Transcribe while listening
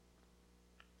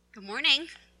Good morning.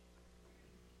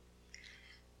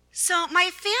 So my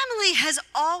family has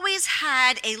always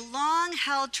had a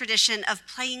long-held tradition of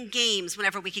playing games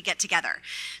whenever we could get together.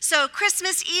 So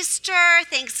Christmas, Easter,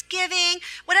 Thanksgiving,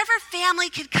 whatever family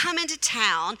could come into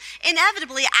town,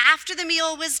 inevitably after the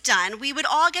meal was done, we would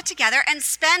all get together and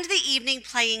spend the evening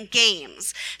playing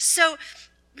games. So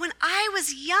when I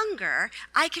was younger,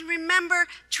 I can remember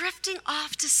drifting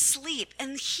off to sleep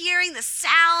and hearing the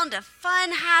sound of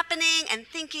fun happening and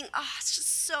thinking, oh, it's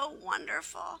just so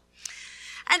wonderful.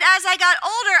 And as I got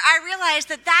older, I realized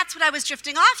that that's what I was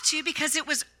drifting off to because it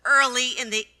was early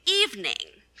in the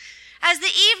evening. As the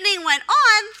evening went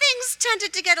on, things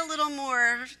tended to get a little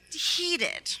more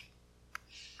heated.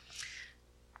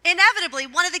 Inevitably,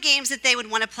 one of the games that they would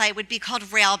want to play would be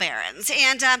called Rail Barons.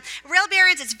 And Rail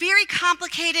Barons, it's very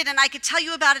complicated, and I could tell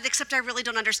you about it, except I really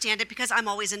don't understand it because I'm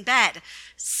always in bed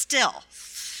still.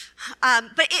 But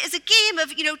it is a game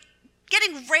of,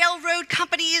 getting railroad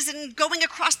companies and going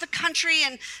across the country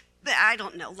and I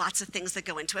don't know, lots of things that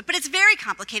go into it, but it's very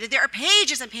complicated. There are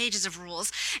pages and pages of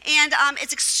rules, and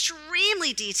it's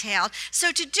extremely detailed.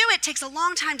 So to do it takes a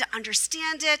long time to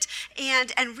understand it,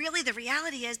 and really the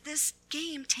reality is this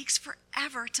game takes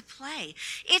forever to play.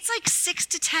 It's like 6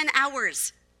 to 10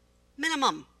 hours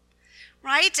minimum,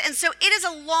 right? And so it is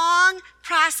a long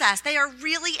process. They are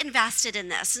really invested in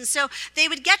this. And so they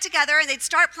would get together and they'd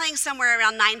start playing somewhere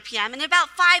around 9 p.m. And at about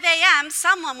 5 a.m.,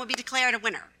 someone would be declared a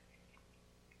winner.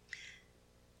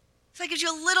 So that gives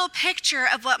you a little picture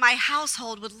of what my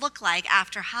household would look like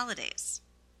after holidays.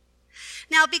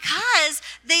 Now, because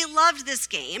they loved this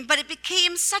game, but it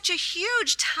became such a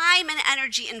huge time and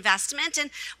energy investment, and,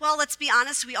 well, let's be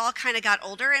honest, we all kind of got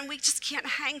older, and we just can't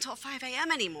hang till 5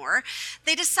 a.m. anymore,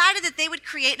 they decided that they would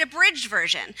create an abridged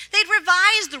version. They'd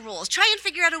revise the rules, try and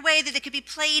figure out a way that it could be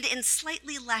played in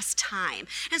slightly less time.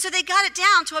 And so they got it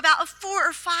down to about a 4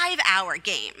 or 5 hour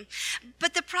game.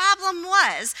 But the problem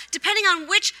was, depending on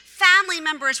which family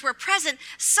members were present,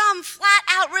 some flat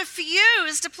out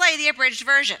refused to play the abridged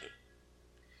version.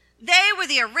 They were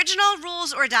the original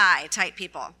rules or die type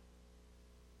people.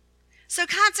 So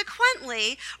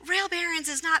consequently, Rail Barons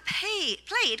is not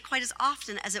played quite as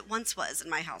often as it once was in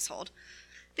my household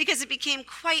because it became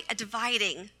quite a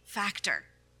dividing factor.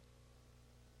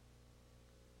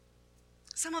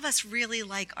 Some of us really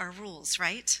like our rules,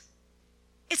 right?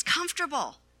 It's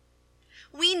comfortable.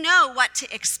 We know what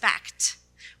to expect.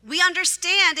 We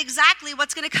understand exactly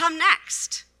what's going to come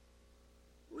next.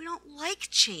 We don't like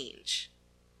change.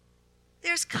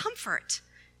 There's comfort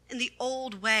in the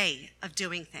old way of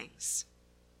doing things.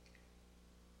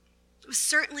 It was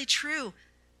certainly true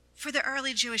for the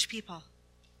early Jewish people.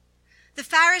 The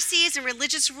Pharisees and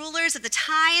religious rulers of the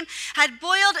time had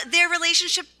boiled their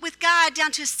relationship with God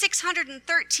down to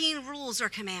 613 rules or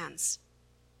commands.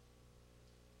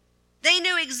 They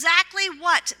knew exactly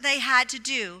what they had to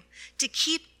do to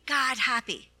keep God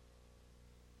happy.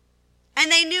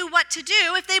 And they knew what to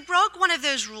do if they broke one of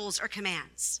those rules or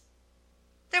commands.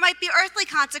 There might be earthly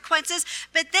consequences,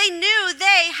 but they knew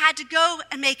they had to go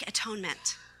and make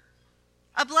atonement.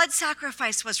 A blood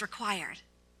sacrifice was required.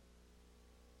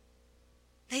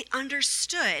 They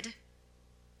understood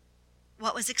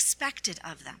what was expected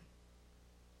of them.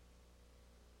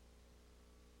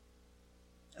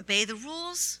 Obey the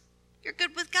rules, you're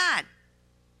good with God.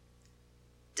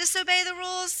 Disobey the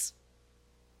rules,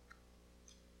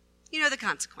 you know the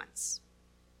consequence.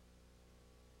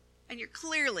 And you're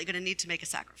clearly going to need to make a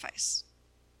sacrifice.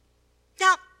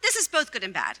 Now, this is both good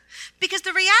and bad, because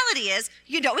the reality is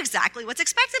you know exactly what's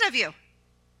expected of you.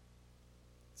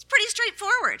 It's pretty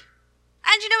straightforward.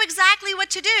 And you know exactly what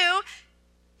to do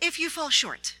if you fall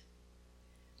short.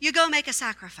 You go make a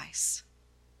sacrifice.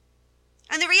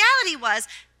 And the reality was,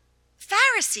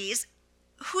 Pharisees,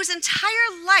 whose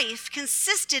entire life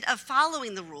consisted of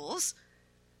following the rules,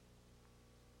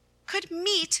 could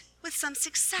meet with some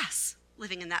success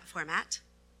living in that format,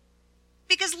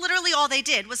 because literally all they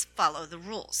did was follow the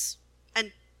rules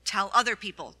and tell other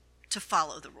people to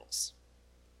follow the rules.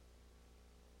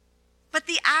 But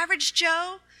the average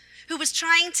Joe who was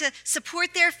trying to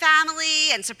support their family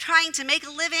and trying to make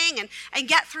a living and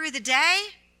get through the day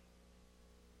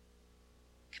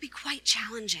could be quite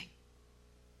challenging.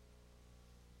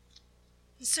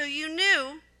 And so you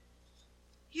knew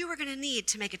you were going to need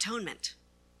to make atonement.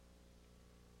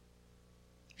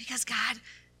 Because God,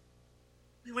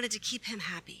 we wanted to keep him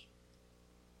happy.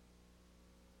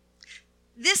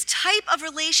 This type of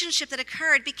relationship that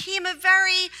occurred became a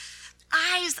very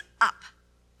eyes-up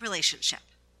relationship.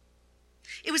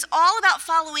 It was all about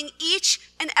following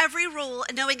each and every rule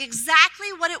and knowing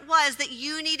exactly what it was that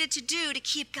you needed to do to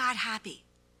keep God happy.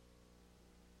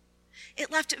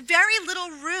 It left very little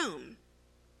room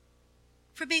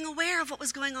for being aware of what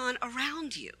was going on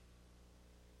around you.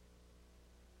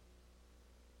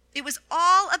 It was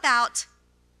all about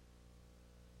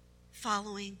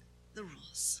following the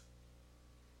rules.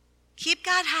 Keep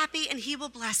God happy and he will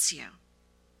bless you.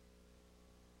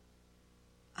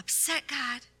 Upset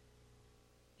God,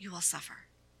 you will suffer.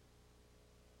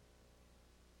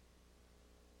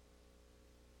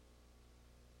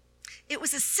 It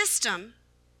was a system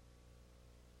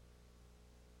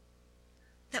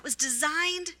that was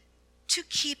designed to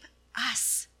keep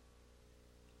us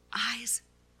eyes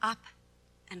up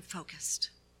and focused.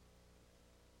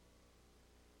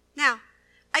 Now,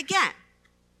 again,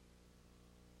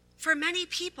 for many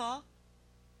people,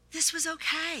 this was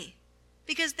okay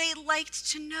because they liked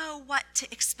to know what to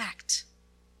expect.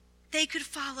 They could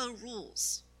follow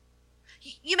rules.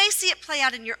 You may see it play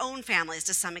out in your own families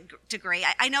to some degree.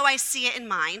 I know I see it in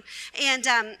mine. And,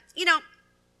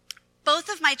 both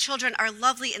of my children are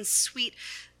lovely and sweet,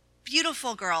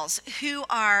 beautiful girls who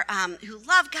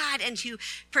love God and who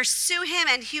pursue him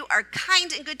and who are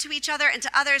kind and good to each other and to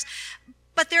others.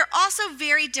 But they're also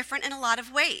very different in a lot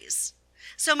of ways.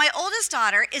 So my oldest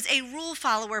daughter is a rule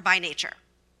follower by nature.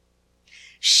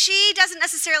 She doesn't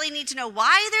necessarily need to know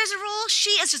why there's a rule.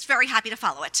 She is just very happy to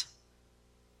follow it.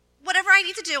 Whatever I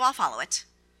need to do, I'll follow it.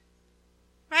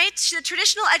 Right? The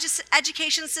traditional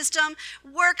education system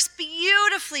works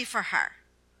beautifully for her.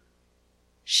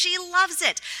 She loves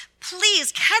it.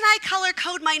 Please, can I color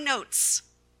code my notes?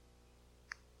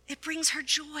 It brings her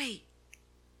joy.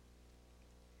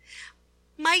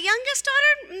 My youngest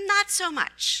daughter, not so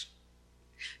much.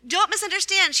 Don't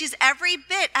misunderstand, she's every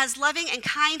bit as loving and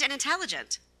kind and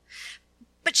intelligent.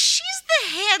 But she's the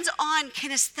hands-on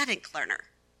kinesthetic learner.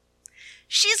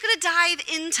 She's going to dive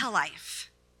into life.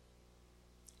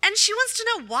 And she wants to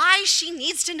know why she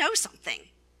needs to know something.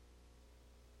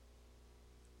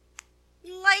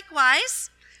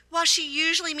 Likewise, while she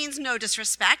usually means no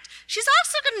disrespect, she's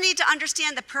also going to need to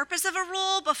understand the purpose of a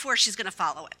rule before she's going to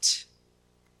follow it.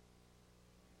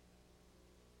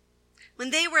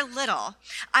 When they were little,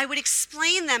 I would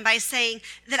explain them by saying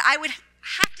that I would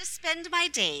have to spend my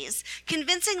days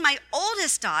convincing my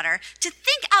oldest daughter to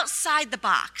think outside the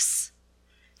box,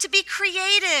 to be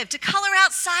creative, to color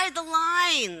outside the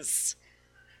lines.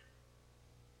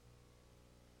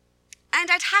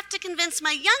 And I'd have to convince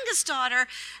my youngest daughter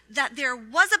that there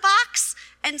was a box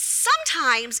and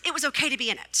sometimes it was okay to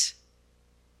be in it.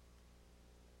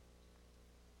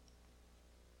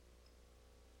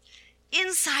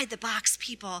 Inside the box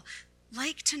people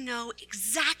like to know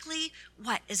exactly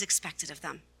what is expected of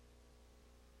them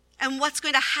and what's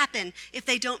going to happen if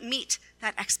they don't meet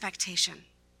that expectation.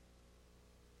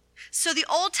 So the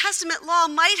Old Testament law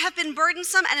might have been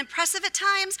burdensome and impressive at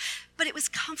times, but it was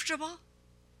comfortable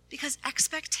because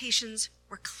expectations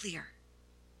were clear.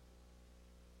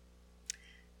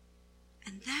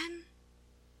 And then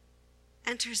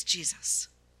enters Jesus.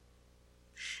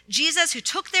 Jesus who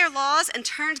took their laws and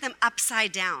turned them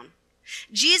upside down.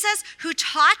 Jesus who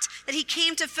taught that he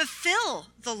came to fulfill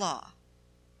the law.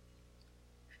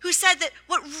 Who said that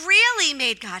what really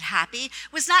made God happy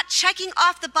was not checking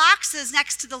off the boxes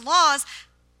next to the laws,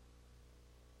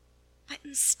 but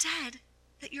instead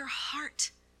that your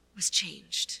heart was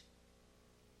changed.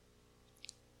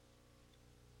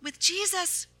 With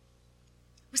Jesus,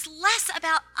 it was less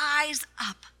about eyes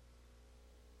up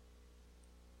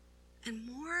and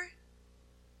more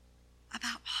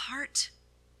about heart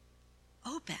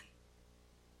open.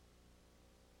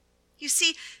 You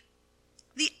see,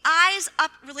 the eyes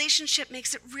up relationship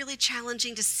makes it really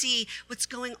challenging to see what's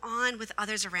going on with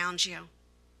others around you.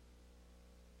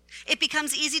 It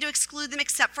becomes easy to exclude them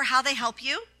except for how they help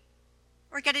you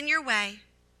or get in your way.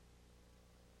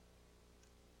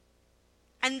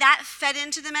 And that fed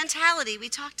into the mentality we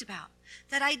talked about.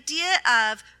 That idea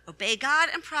of obey God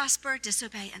and prosper,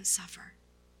 disobey and suffer.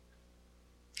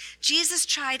 Jesus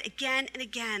tried again and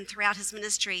again throughout his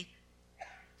ministry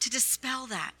to dispel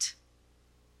that.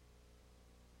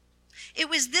 It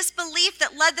was this belief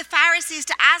that led the Pharisees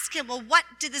to ask him, well, what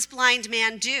did this blind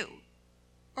man do?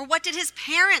 Or what did his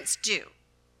parents do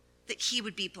that he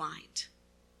would be blind?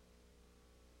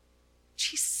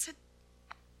 Jesus said,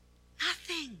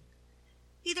 nothing.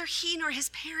 Neither he nor his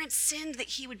parents sinned that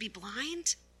he would be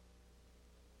blind.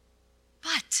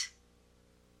 But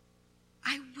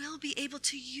I will be able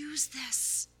to use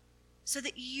this so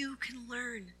that you can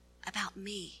learn about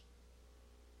me.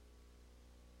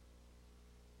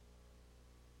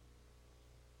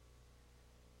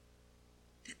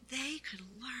 That they could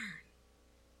learn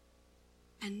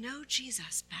and know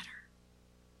Jesus better.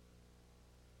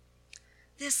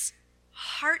 This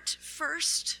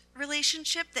heart-first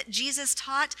relationship that Jesus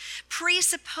taught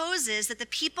presupposes that the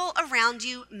people around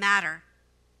you matter.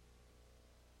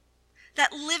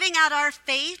 That living out our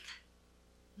faith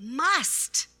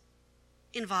must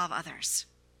involve others.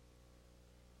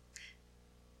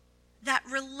 That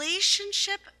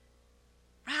relationship,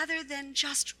 rather than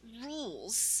just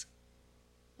rules,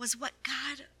 was what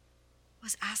God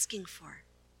was asking for.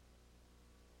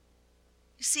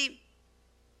 You see,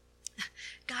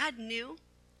 God knew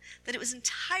that it was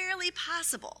entirely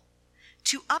possible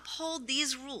to uphold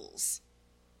these rules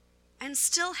and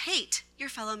still hate your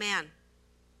fellow man.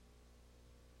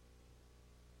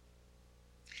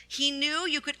 He knew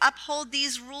you could uphold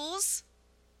these rules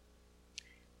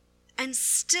and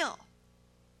still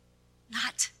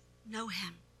not know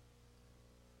him.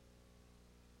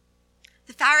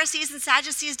 The Pharisees and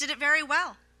Sadducees did it very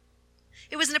well.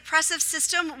 It was an oppressive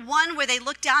system, one where they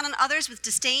looked down on others with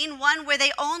disdain, one where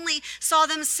they only saw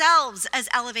themselves as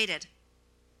elevated.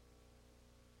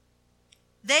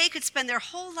 They could spend their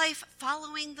whole life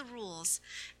following the rules,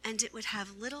 and it would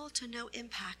have little to no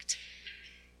impact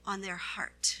on their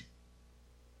heart.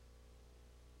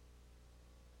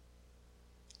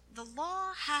 The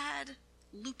law had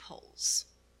loopholes.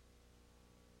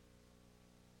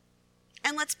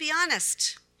 And let's be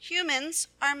honest, humans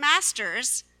are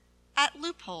masters at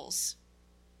loopholes.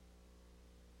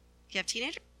 You have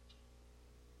teenagers?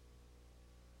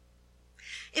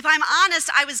 If I'm honest,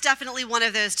 I was definitely one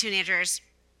of those teenagers.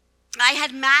 I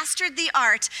had mastered the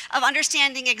art of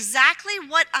understanding exactly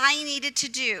what I needed to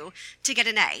do to get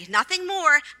an A. Nothing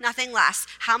more, nothing less.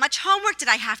 How much homework did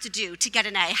I have to do to get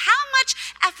an A? How much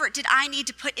effort did I need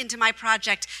to put into my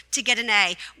project to get an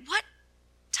A? What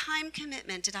time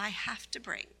commitment did I have to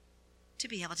bring to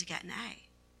be able to get an A?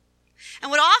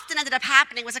 And what often ended up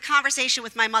happening was a conversation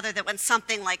with my mother that went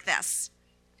something like this.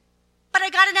 But I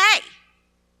got an A.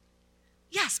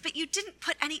 Yes, but you didn't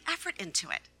put any effort into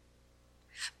it.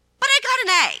 But I got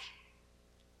an A.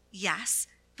 Yes,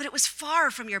 but it was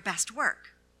far from your best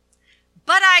work.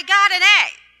 But I got an A.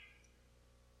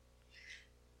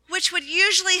 Which would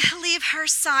usually leave her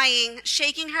sighing,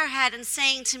 shaking her head, and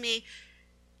saying to me,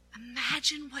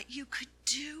 imagine what you could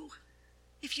do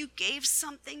if you gave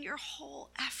something your whole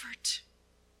effort.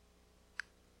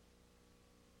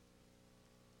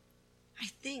 I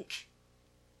think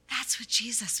that's what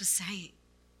Jesus was saying.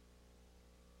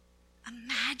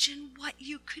 Imagine what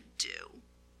you could do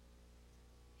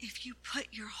if you put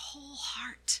your whole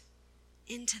heart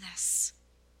into this.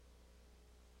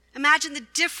 Imagine the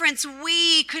difference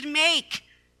we could make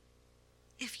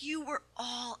if you were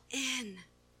all in.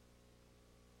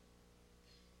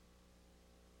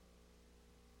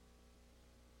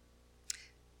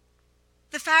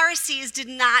 The Pharisees did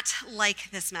not like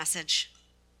this message.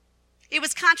 It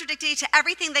was contradictory to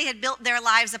everything they had built their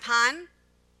lives upon.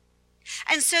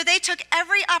 And so they took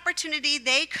every opportunity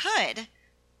they could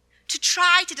to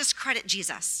try to discredit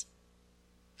Jesus.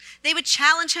 They would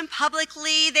challenge him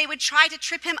publicly. They would try to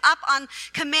trip him up on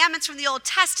commandments from the Old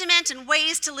Testament and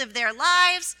ways to live their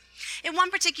lives. In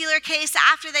one particular case,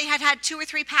 after they had had 2 or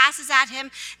 3 passes at him,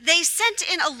 they sent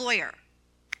in a lawyer.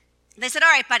 They said,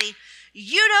 all right, buddy,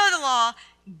 you know the law.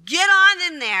 Get on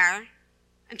in there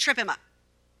and trip him up.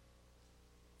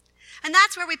 And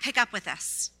that's where we pick up with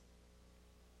this.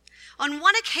 On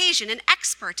one occasion, an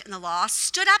expert in the law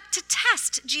stood up to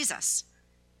test Jesus.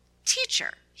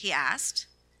 Teacher, he asked,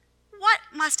 what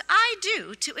must I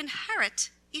do to inherit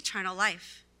eternal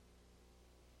life?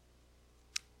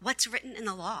 What's written in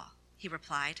the law? He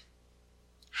replied.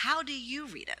 How do you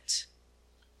read it?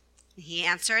 He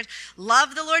answered,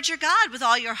 love the Lord your God with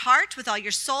all your heart, with all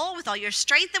your soul, with all your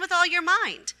strength, and with all your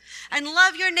mind, and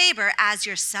love your neighbor as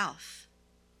yourself.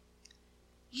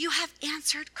 You have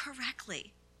answered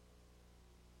correctly,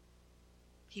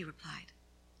 he replied.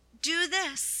 Do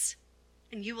this,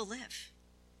 and you will live.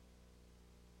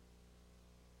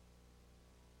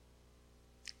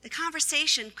 The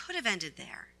conversation could have ended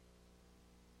there,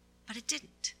 but it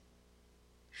didn't.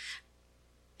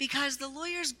 Because the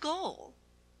lawyer's goal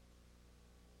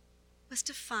was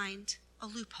to find a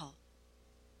loophole.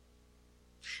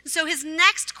 So his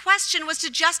next question was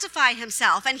to justify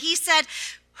himself, and he said,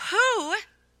 who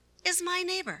is my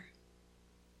neighbor?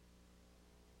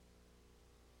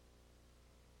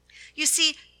 You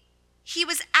see, he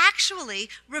was actually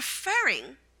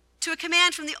referring to a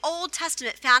command from the Old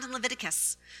Testament found in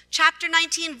Leviticus, chapter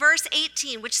 19, verse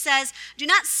 18, which says, do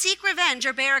not seek revenge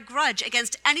or bear a grudge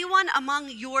against anyone among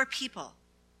your people,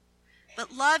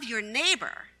 but love your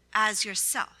neighbor as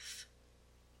yourself.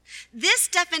 This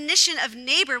definition of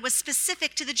neighbor was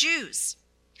specific to the Jews.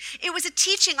 It was a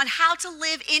teaching on how to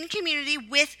live in community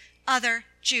with other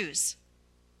Jews.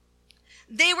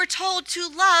 They were told to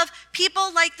love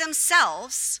people like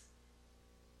themselves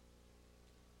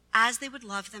as they would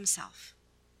love themselves.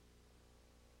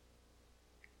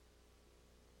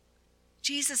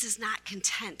 Jesus is not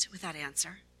content with that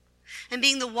answer. And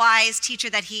being the wise teacher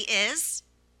that he is,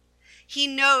 he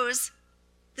knows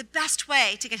the best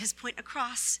way to get his point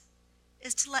across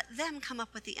is to let them come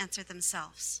up with the answer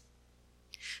themselves.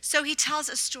 So he tells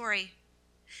a story,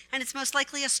 and it's most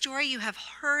likely a story you have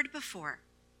heard before.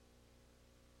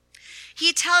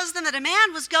 He tells them that a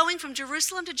man was going from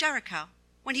Jerusalem to Jericho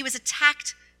when he was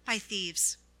attacked by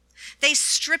thieves. They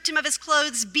stripped him of his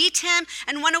clothes, beat him,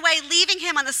 and went away, leaving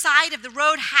him on the side of the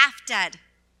road half dead.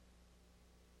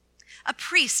 A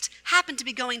priest happened to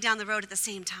be going down the road at the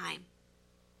same time.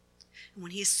 And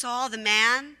when he saw the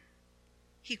man,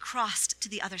 he crossed to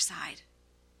the other side.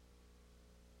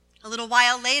 A little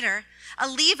while later, a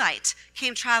Levite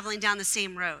came traveling down the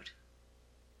same road.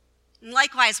 And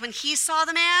likewise, when he saw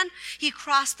the man, he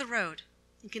crossed the road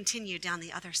and continued down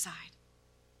the other side.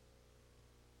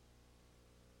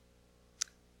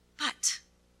 But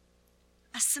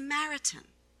a Samaritan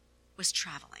was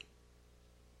traveling.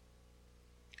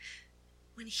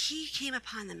 When he came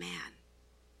upon the man,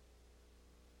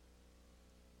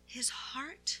 his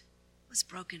heart was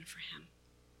broken for him.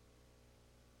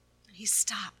 And he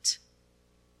stopped.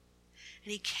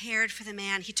 And he cared for the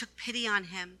man. He took pity on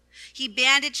him. He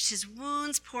bandaged his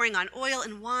wounds, pouring on oil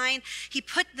and wine. He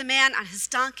put the man on his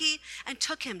donkey and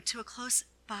took him to a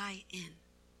close-by inn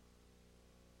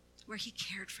where he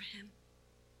cared for him.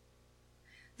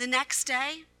 The next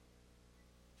day,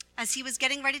 as he was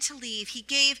getting ready to leave, he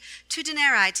gave 2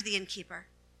 denarii to the innkeeper.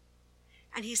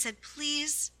 And he said,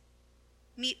 "Please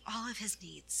meet all of his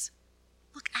needs.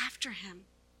 Look after him.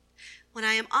 When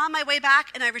I am on my way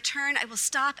back and I return, I will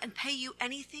stop and pay you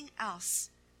anything else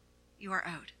you are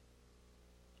owed."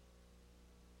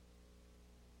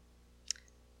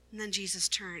 And then Jesus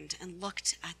turned and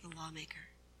looked at the lawmaker,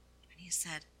 and he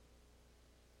said,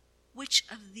 "Which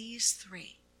of these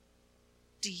 3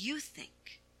 do you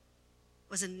think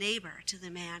was a neighbor to the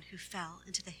man who fell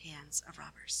into the hands of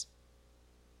robbers?"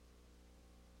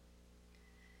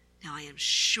 Now, I am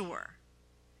sure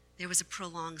there was a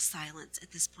prolonged silence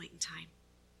at this point in time,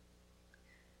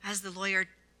 as the lawyer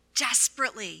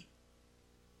desperately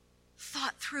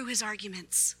thought through his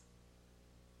arguments.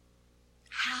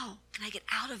 How can I get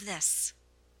out of this?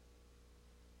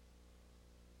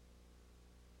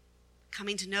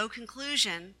 Coming to no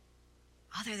conclusion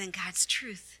other than God's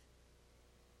truth,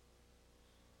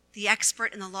 the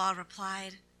expert in the law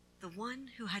replied, "The one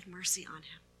who had mercy on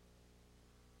him."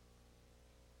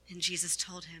 And Jesus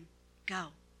told him,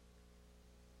 Go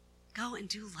and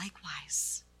do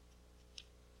likewise."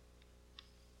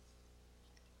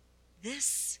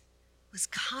 This was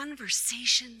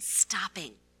conversation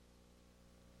stopping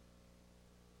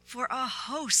for a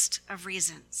host of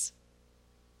reasons.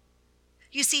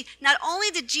 You see, not only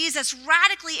did Jesus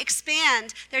radically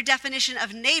expand their definition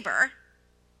of neighbor,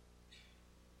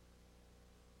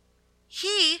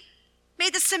 he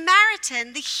made the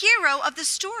Samaritan the hero of the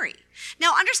story.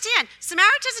 Now understand,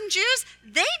 Samaritans and Jews,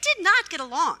 they did not get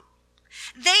along.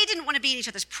 They didn't want to be in each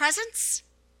other's presence.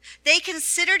 They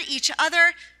considered each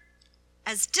other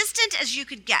as distant as you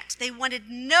could get. They wanted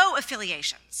no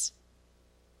affiliations.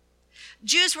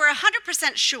 Jews were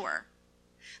 100% sure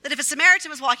that if a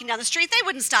Samaritan was walking down the street, they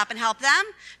wouldn't stop and help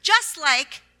them, just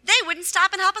like they wouldn't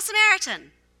stop and help a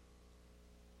Samaritan.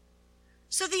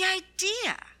 So the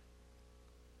idea,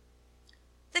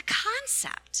 the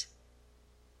concept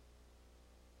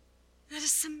that a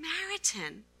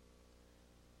Samaritan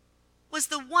was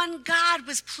the one God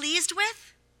was pleased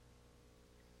with,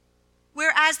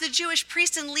 whereas the Jewish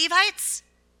priests and Levites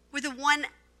were the one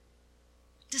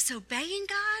disobeying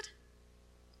God,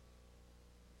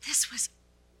 this was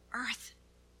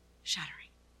earth-shattering.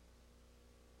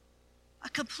 A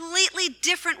completely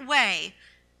different way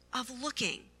of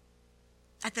looking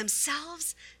at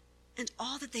themselves and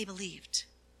all that they believed.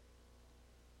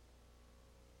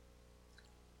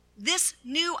 This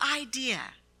new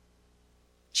idea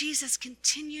Jesus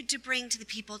continued to bring to the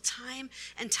people time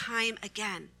and time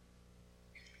again.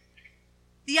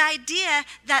 The idea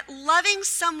that loving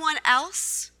someone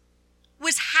else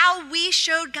was how we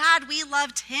showed God we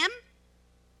loved him.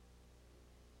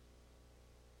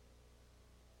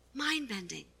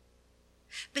 Mind-bending.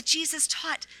 But Jesus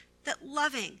taught that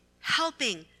loving,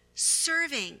 helping,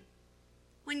 serving,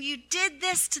 when you did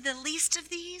this to the least of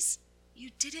these, you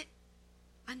did it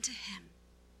unto him.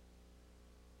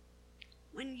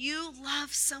 When you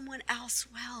love someone else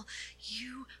well,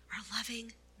 you are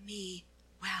loving me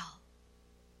well.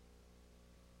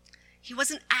 He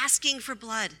wasn't asking for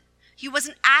blood. He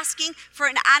wasn't asking for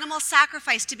an animal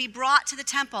sacrifice to be brought to the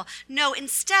temple. No,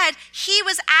 instead, he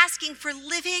was asking for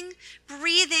living,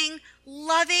 breathing,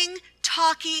 loving,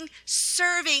 talking,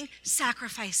 serving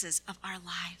sacrifices of our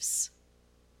lives.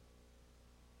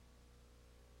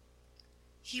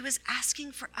 He was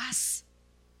asking for us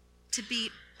to be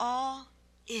all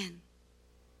in.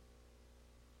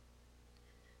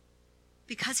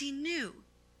 Because he knew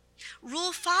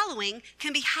rule following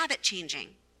can be habit changing.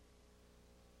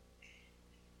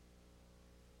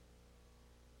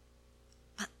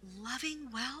 But loving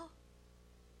well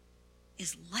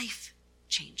is life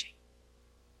changing.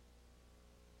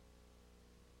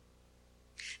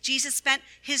 Jesus spent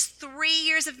his 3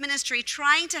 years of ministry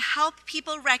trying to help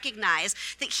people recognize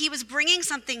that he was bringing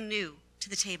something new to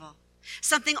the table,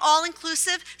 something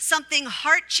all-inclusive, something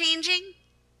heart-changing.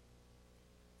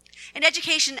 In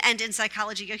education and in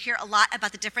psychology, you'll hear a lot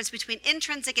about the difference between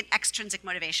intrinsic and extrinsic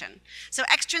motivation. So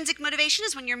extrinsic motivation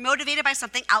is when you're motivated by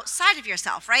something outside of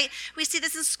yourself, right? We see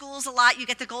this in schools a lot. You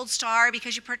get the gold star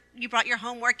because you brought your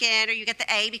homework in, or you get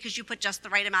the A because you put just the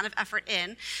right amount of effort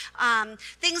in.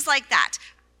 Things like that.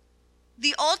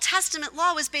 The Old Testament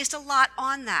law was based a lot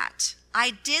on that.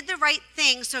 I did the right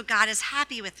thing, so God is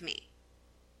happy with me.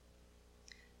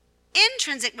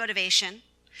 Intrinsic motivation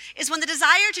is when the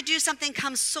desire to do something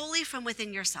comes solely from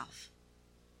within yourself.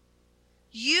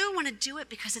 You want to do it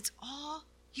because it's all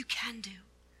you can do,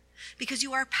 because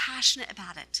you are passionate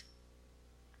about it,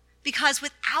 because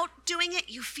without doing it,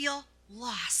 you feel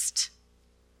lost.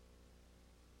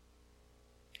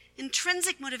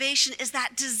 Intrinsic motivation is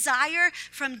that desire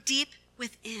from deep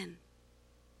within.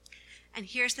 And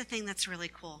here's the thing that's really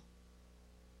cool.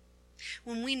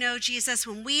 When we know Jesus,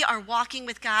 when we are walking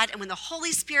with God, and when the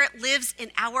Holy Spirit lives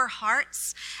in our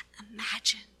hearts,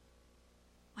 imagine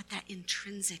what that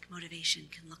intrinsic motivation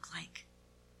can look like.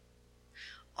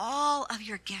 All of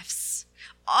your gifts,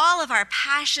 all of our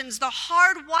passions, the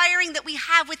hard wiring that we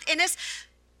have within us,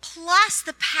 plus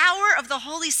the power of the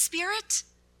Holy Spirit,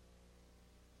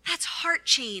 that's heart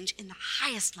change in the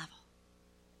highest level.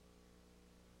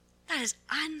 That is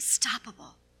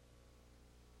unstoppable.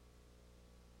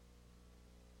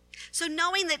 So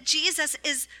knowing that Jesus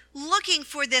is looking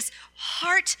for this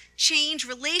heart change,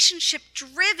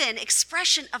 relationship-driven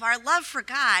expression of our love for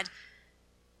God,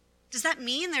 does that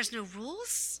mean there's no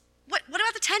rules? What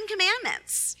about the 10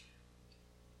 Commandments?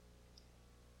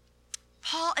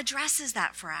 Paul addresses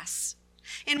that for us.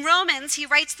 In Romans, he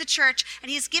writes the church, and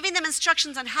he's giving them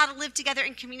instructions on how to live together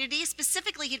in community.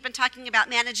 Specifically, he'd been talking about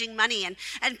managing money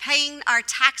and paying our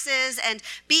taxes and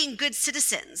being good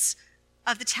citizens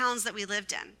of the towns that we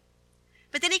lived in.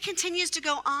 But then he continues to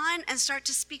go on and start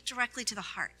to speak directly to the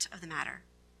heart of the matter.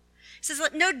 He says,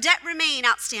 let no debt remain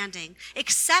outstanding,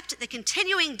 except the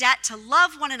continuing debt to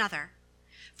love one another.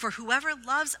 For whoever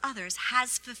loves others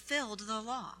has fulfilled the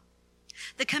law.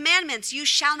 The commandments, you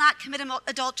shall not commit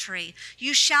adultery,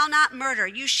 you shall not murder,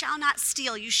 you shall not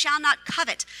steal, you shall not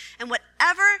covet, and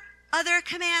whatever other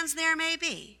commands there may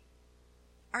be,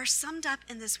 are summed up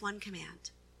in this one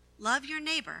command. Love your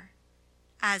neighbor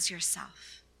as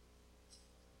yourself.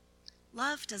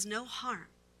 Love does no harm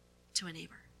to a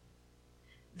neighbor.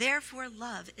 Therefore,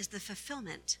 love is the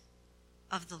fulfillment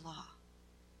of the law.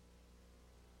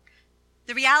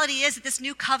 The reality is that this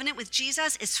new covenant with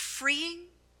Jesus is freeing.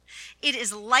 It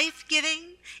is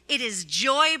life-giving. It is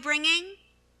joy-bringing.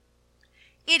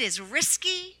 It is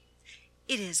risky.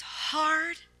 It is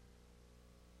hard.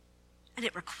 And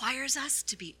it requires us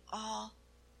to be all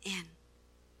in.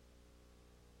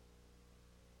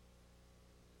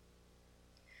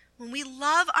 When we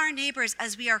love our neighbors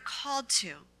as we are called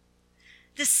to,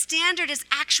 the standard is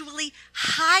actually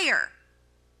higher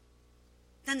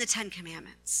than the 10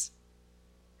 Commandments.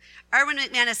 Erwin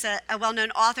McManus, a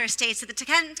well-known author, states that the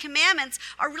 10 Commandments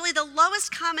are really the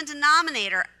lowest common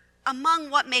denominator among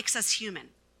what makes us human.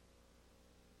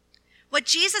 What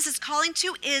Jesus is calling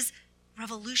to is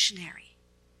revolutionary.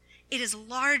 It is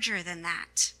larger than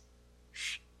that.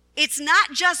 It's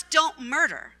not just don't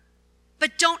murder,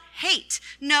 but don't hate.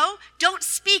 No, don't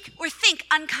speak or think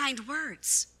unkind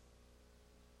words.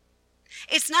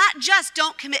 It's not just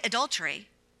don't commit adultery.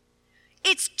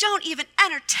 It's don't even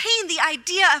entertain the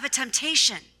idea of a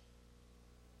temptation.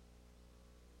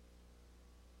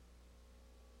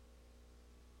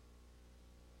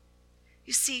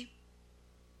 You see,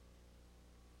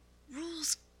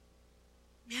 rules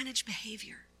manage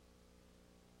behavior.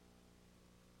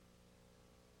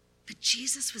 But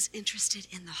Jesus was interested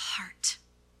in the heart.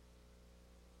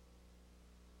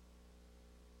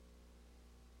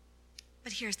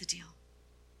 But here's the deal.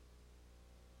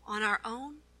 On our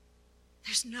own,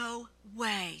 There's no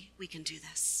way we can do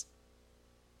this.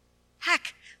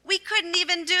 Heck, we couldn't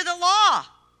even do the law.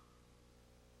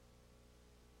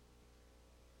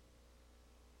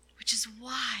 Which is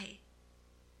why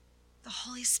the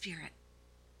Holy Spirit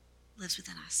lives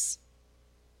within us.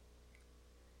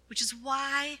 Which is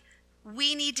why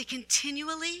we need to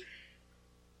continually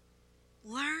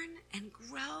learn and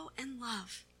grow and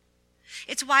love.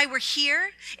 It's why we're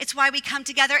here. It's why we come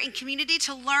together in community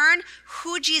to learn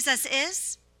who Jesus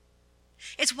is.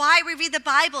 It's why we read the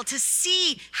Bible, to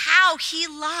see how he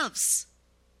loves.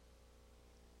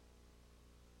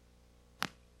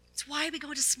 It's why we go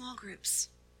into small groups,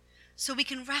 so we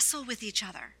can wrestle with each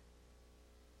other,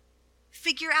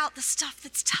 figure out the stuff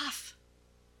that's tough.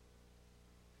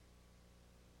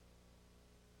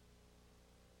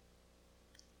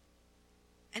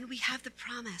 And we have the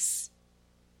promise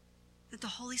that the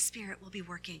Holy Spirit will be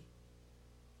working.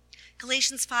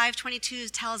 Galatians 5:22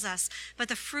 tells us, but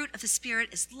the fruit of the Spirit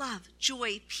is love,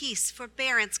 joy, peace,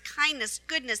 forbearance, kindness,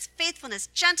 goodness, faithfulness,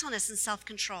 gentleness, and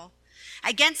self-control.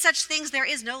 Against such things there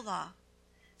is no law.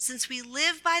 Since we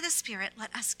live by the Spirit,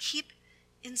 let us keep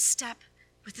in step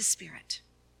with the Spirit.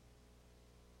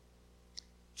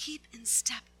 Keep in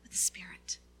step with the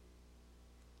Spirit.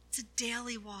 It's a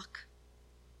daily walk.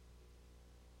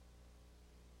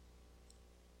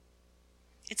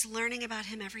 It's learning about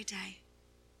him every day.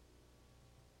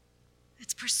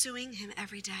 It's pursuing him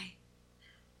every day.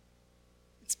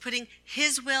 It's putting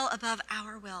his will above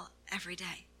our will every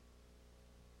day.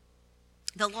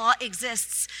 The law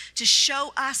exists to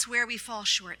show us where we fall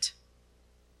short.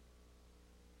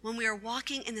 When we are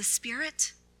walking in the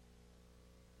Spirit,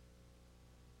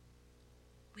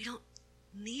 we don't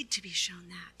need to be shown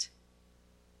that.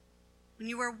 When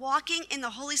you are walking in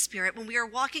the Holy Spirit, when we are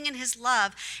walking in his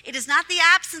love, it is not the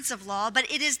absence of law, but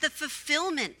it is the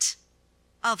fulfillment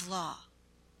of law.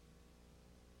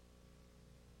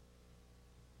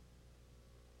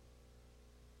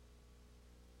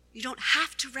 You don't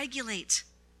have to regulate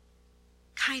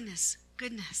kindness,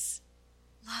 goodness,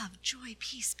 love, joy,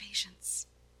 peace, patience,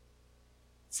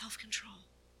 self-control.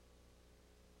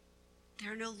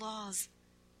 There are no laws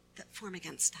that form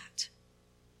against that.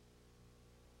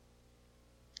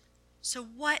 So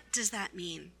what does that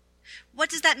mean? What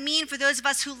does that mean for those of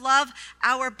us who love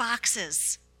our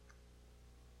boxes?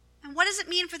 And what does it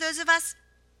mean for those of us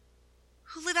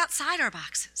who live outside our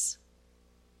boxes?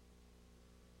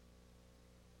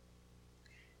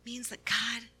 It means that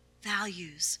God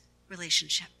values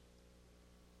relationship.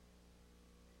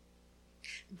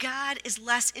 God is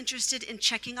less interested in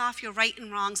checking off your right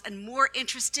and wrongs and more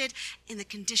interested in the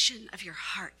condition of your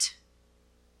heart.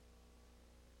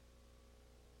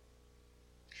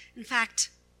 In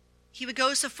fact, he would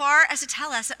go so far as to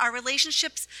tell us that our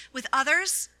relationships with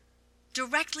others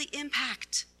directly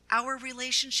impact our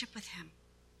relationship with him.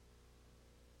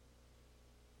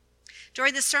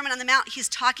 During the Sermon on the Mount, he's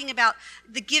talking about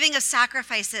the giving of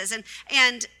sacrifices.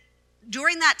 And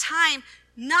during that time,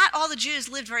 not all the Jews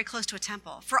lived very close to a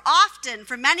temple.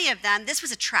 For many of them, this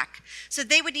was a trek. So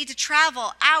they would need to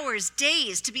travel hours,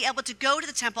 days to be able to go to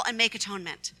the temple and make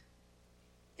atonement.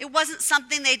 It wasn't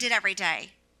something they did every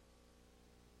day.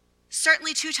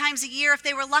 Certainly 2 times a year if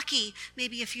they were lucky,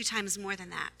 maybe a few times more than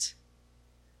that.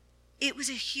 It was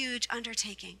a huge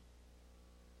undertaking.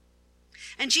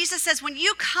 And Jesus says, when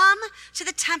you come to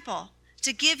the temple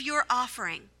to give your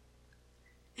offering,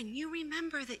 and you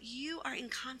remember that you are in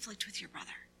conflict with your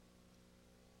brother,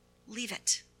 leave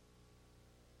it.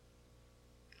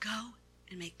 Go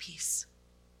and make peace.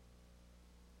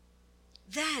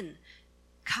 Then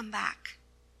come back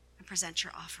and present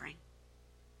your offering.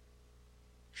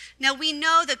 Now we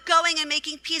know that going and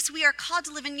making peace, we are called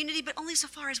to live in unity, but only so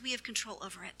far as we have control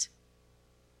over it.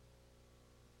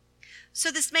 So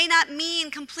this may not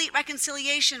mean complete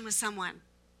reconciliation with someone,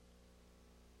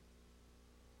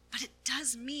 but it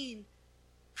does mean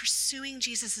pursuing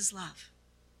Jesus' love.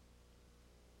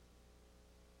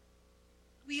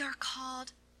 We are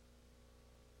called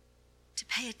to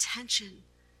pay attention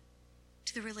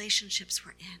to the relationships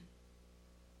we're in.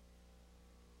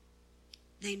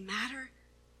 They matter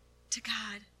to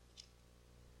God,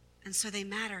 and so they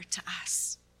matter to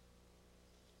us.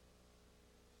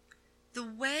 The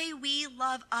way we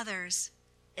love others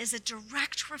is a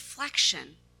direct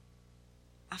reflection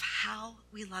of how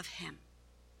we love him.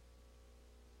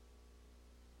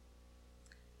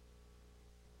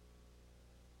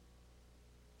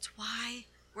 It's why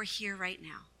we're here right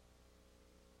now,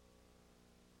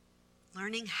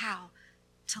 learning how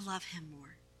to love him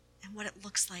more and what it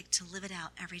looks like to live it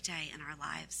out every day in our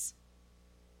lives.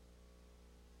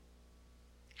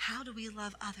 How do we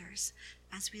love others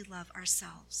as we love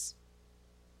ourselves?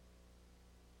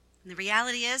 And the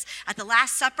reality is, at the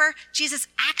Last Supper, Jesus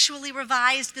actually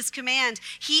revised this command.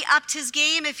 He upped his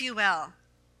game, if you will.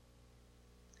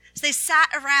 So they sat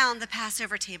around the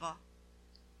Passover table.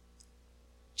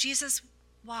 Jesus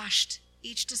washed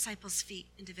each disciple's feet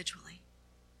individually.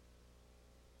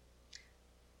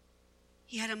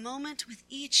 He had a moment with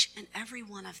each and every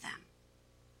one of them.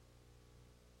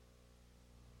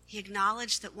 He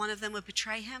acknowledged that one of them would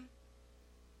betray him.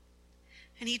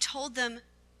 And he told them,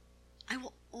 I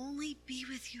will only be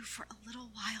with you for a little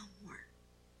while more.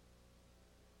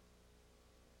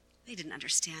 They didn't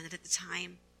understand it at the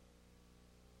time.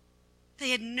 They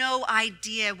had no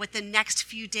idea what the next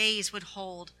few days would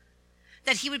hold.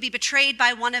 That he would be betrayed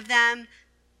by one of them,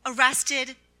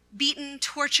 arrested, beaten,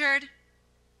 tortured,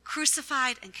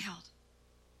 crucified, and killed.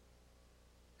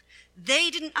 They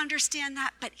didn't understand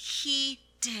that, but he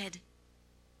did,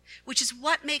 which is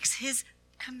what makes his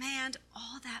command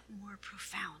all that more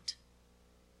profound.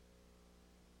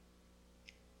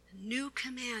 A new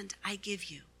command I give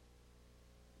you: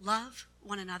 love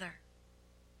one another.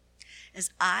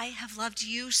 As I have loved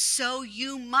you, so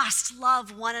you must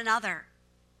love one another.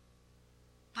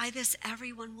 By this,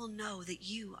 everyone will know that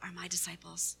you are my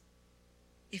disciples,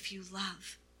 if you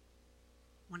love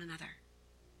one another.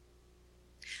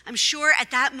 I'm sure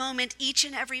at that moment, each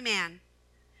and every man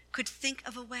could think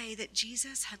of a way that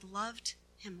Jesus had loved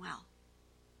him well.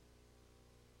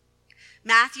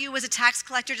 Matthew was a tax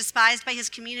collector despised by his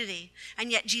community,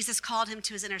 and yet Jesus called him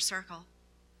to his inner circle.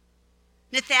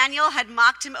 Nathanael had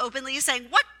mocked him openly, saying,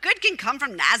 "What good can come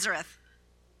from Nazareth?"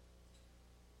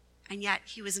 And yet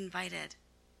he was invited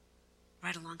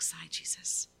right alongside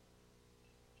Jesus.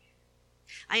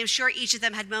 I am sure each of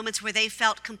them had moments where they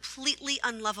felt completely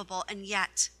unlovable, and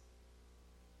yet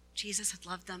Jesus had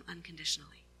loved them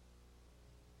unconditionally.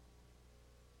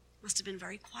 It must have been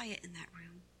very quiet in that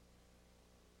room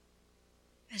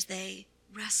as they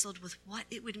wrestled with what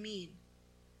it would mean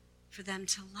for them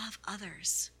to love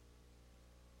others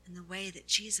in the way that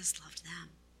Jesus loved them.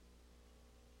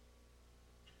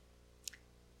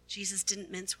 Jesus didn't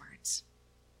mince words.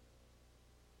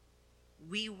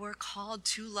 We were called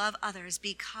to love others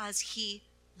because he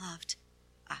loved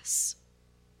us.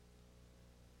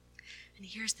 And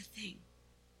here's the thing.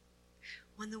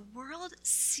 When the world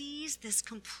sees this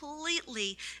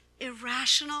completely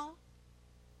irrational,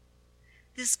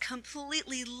 this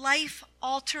completely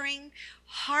life-altering,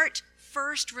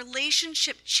 heart-first,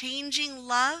 relationship-changing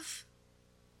love,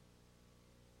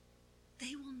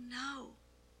 they will know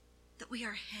that we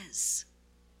are his.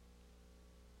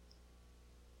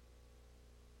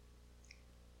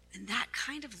 And that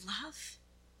kind of love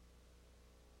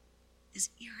is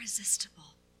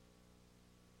irresistible.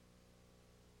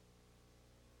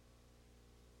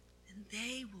 And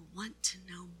they will want to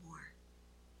know more.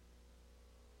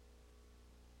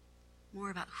 More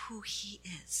about who he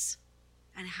is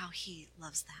and how he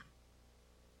loves them.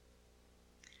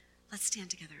 Let's stand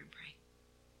together and pray.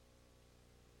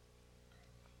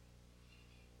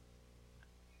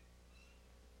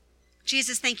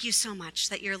 Jesus, thank you so much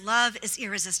that your love is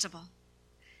irresistible.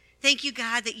 Thank you,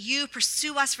 God, that you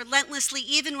pursue us relentlessly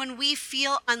even when we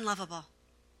feel unlovable.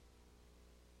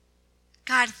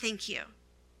 God, thank you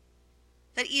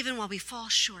that even while we fall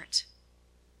short,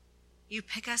 you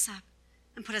pick us up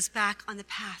and put us back on the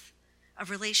path of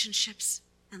relationships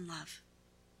and love.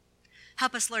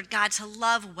 Help us, Lord God, to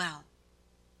love well,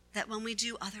 that when we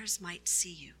do, others might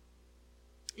see you.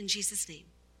 In Jesus' name,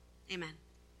 amen.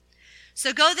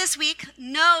 So go this week,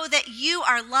 know that you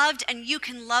are loved and you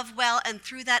can love well, and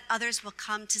through that others will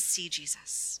come to see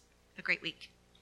Jesus. Have a great week.